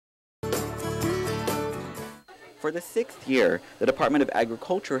For the 6th year, the Department of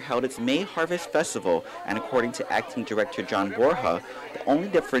Agriculture held its May Harvest Festival, and according to Acting Director John Borja, the only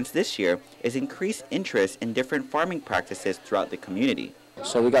difference this year is increased interest in different farming practices throughout the community.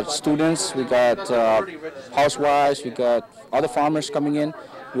 So we got students, we got housewives, we got other farmers coming in.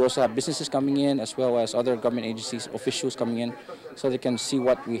 We also have businesses coming in, as well as other government agencies, officials coming in, so they can see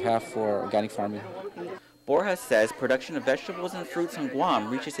what we have for organic farming. Borja says production of vegetables and fruits on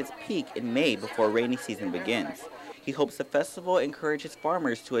Guam reaches its peak in May before rainy season begins. He hopes the festival encourages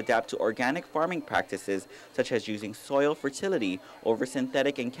farmers to adapt to organic farming practices, such as using soil fertility over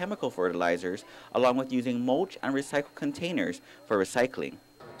synthetic and chemical fertilizers, along with using mulch and recycled containers for recycling.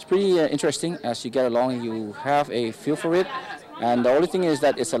 It's pretty interesting. As you get along, you have a feel for it. And the only thing is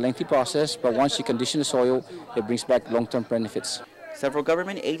that it's a lengthy process, but once you condition the soil, it brings back long-term benefits. Several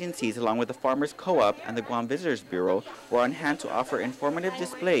government agencies, along with the Farmers Co-op and the Guam Visitors Bureau, were on hand to offer informative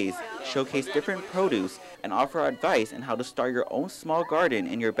displays, showcase different produce, and offer advice on how to start your own small garden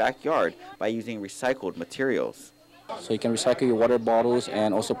in your backyard by using recycled materials. So you can recycle your water bottles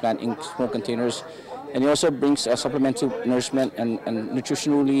and also plant in small containers. And it also brings a supplemental nourishment and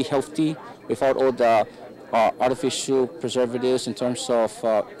nutritionally healthy without all the artificial preservatives in terms of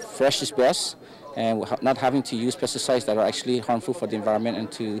fresh is best, and not having to use pesticides that are actually harmful for the environment and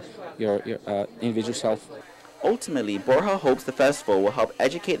to your individual's health. Ultimately, Borja hopes the festival will help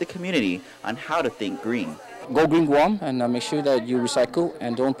educate the community on how to think green. Go Green Guam, and make sure that you recycle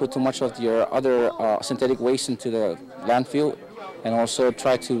and don't put too much of your other synthetic waste into the landfill, and also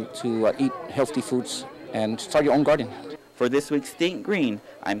try to eat healthy foods and start your own garden. For this week's Think Green,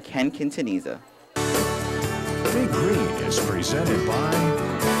 I'm Ken Quintaniza. Think Green is presented by